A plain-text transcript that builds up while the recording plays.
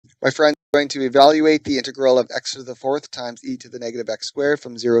My friend, we're going to evaluate the integral of x to the fourth times e to the negative x squared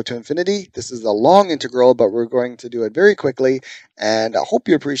from 0 to infinity. This is a long integral, but we're going to do it very quickly, and I hope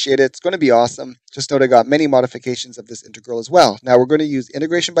you appreciate it. It's going to be awesome. Just note I got many modifications of this integral as well. Now we're going to use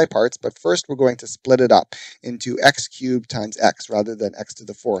integration by parts, but first we're going to split it up into x cubed times x rather than x to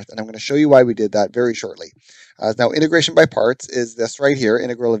the fourth, and I'm going to show you why we did that very shortly. Now integration by parts is this right here,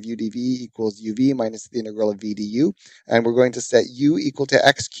 integral of u dv equals uv minus the integral of v du, and we're going to set u equal to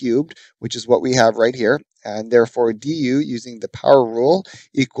x cubed, which is what we have right here, and therefore du using the power rule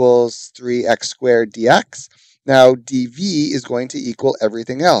equals 3x squared dx. Now dv is going to equal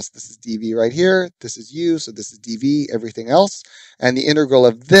everything else. This is dv right here, this is u, so this is dv, everything else. And the integral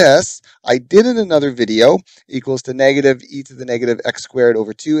of this, I did in another video, equals to negative e to the negative x squared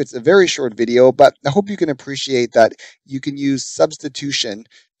over 2. It's a very short video, but I hope you can appreciate that you can use substitution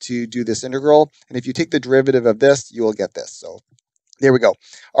to do this integral. And if you take the derivative of this, you will get this. So there we go.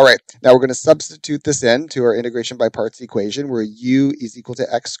 All right, now we're going to substitute this in to our integration by parts equation where u is equal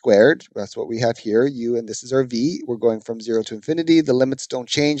to x squared. That's what we have here, u, and this is our v. We're going from 0 to infinity. The limits don't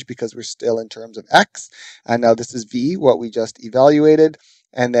change because we're still in terms of x. And now this is v, what we just evaluated.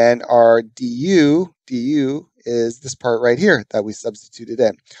 And then our du is this part right here that we substituted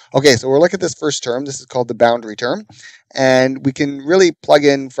in. Okay, so we'll look at this first term. This is called the boundary term. And we can really plug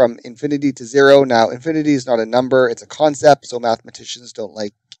in from infinity to 0. Now, infinity is not a number, it's a concept, so mathematicians don't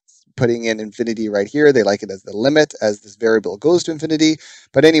like putting in infinity right here. They like it as the limit as this variable goes to infinity.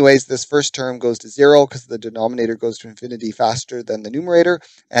 But anyways, this first term goes to 0 because the denominator goes to infinity faster than the numerator.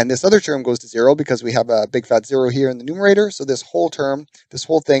 And this other term goes to 0 because we have a big fat 0 here in the numerator. So this whole term, this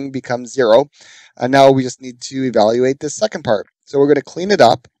whole thing becomes 0. And now we just need to evaluate this second part. So we're going to clean it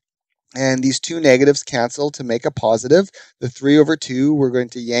up. And these two negatives cancel to make a positive. The 3 over 2 we're going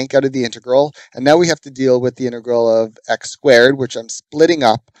to yank out of the integral. And now we have to deal with the integral of x squared, which I'm splitting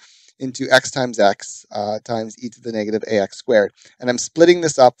up into x times e to the negative ax squared. And I'm splitting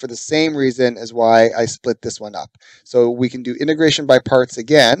this up for the same reason as why I split this one up. So we can do integration by parts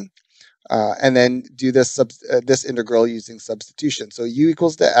again, and then do this integral using substitution. So u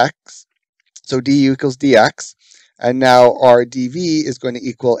equals to x, so du equals dx. And now our dv is going to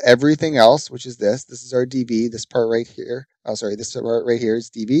equal everything else, which is this. This is our dv, this part right here. Oh, sorry, this part right here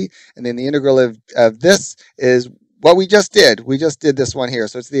is dv. And then the integral of this is what we just did. We just did this one here.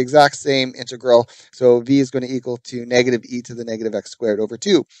 So it's the exact same integral. So v is going to equal to negative e to the negative x squared over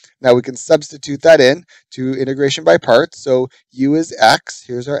 2. Now we can substitute that in to integration by parts. So u is x.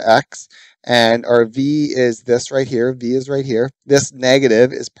 Here's our x. And our v is this right here. V is right here. This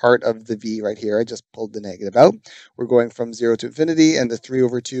negative is part of the v right here. I just pulled the negative out. We're going from 0 to infinity, and the 3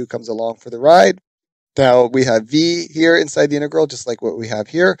 over 2 comes along for the ride. Now we have v here inside the integral, just like what we have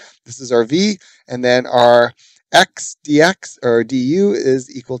here. This is our v, and then our x dx or du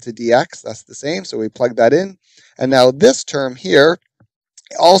is equal to dx. That's the same, so we plug that in. And now this term here,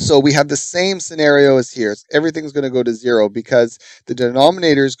 also we have the same scenario as here. Everything's going to go to 0 because the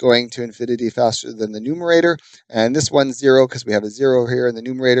denominator is going to infinity faster than the numerator, and this one's 0 because we have a 0 here in the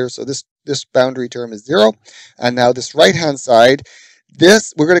numerator. So this boundary term is 0. And now this right hand side, I'm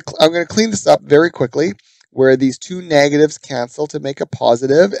going to clean this up very quickly, where these two negatives cancel to make a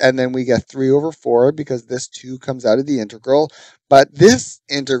positive, and then we get 3 over 4 because this 2 comes out of the integral. But this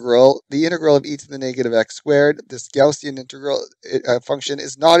integral, the integral of e to the negative x squared, this Gaussian integral function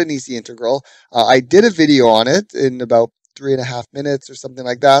is not an easy integral. I did a video on it in about 3.5 minutes or something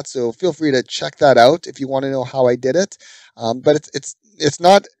like that, so feel free to check that out if you want to know how I did it. But it's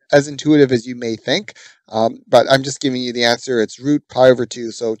not as intuitive as you may think, but I'm just giving you the answer. It's root pi over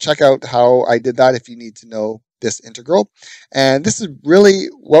 2. So check out how I did that if you need to know this integral. And this is really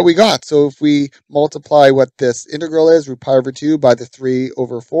what we got. So if we multiply what this integral is, root pi over 2, by the 3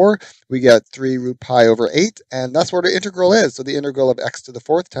 over 4, we get 3 root pi over 8. And that's what our integral is. So the integral of x to the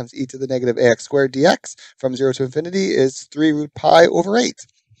fourth times e to the negative ax squared dx from 0 to infinity is 3 root pi over 8.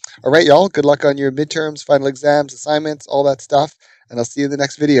 All right, y'all. Good luck on your midterms, final exams, assignments, all that stuff. And I'll see you in the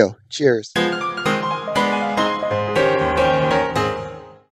next video. Cheers.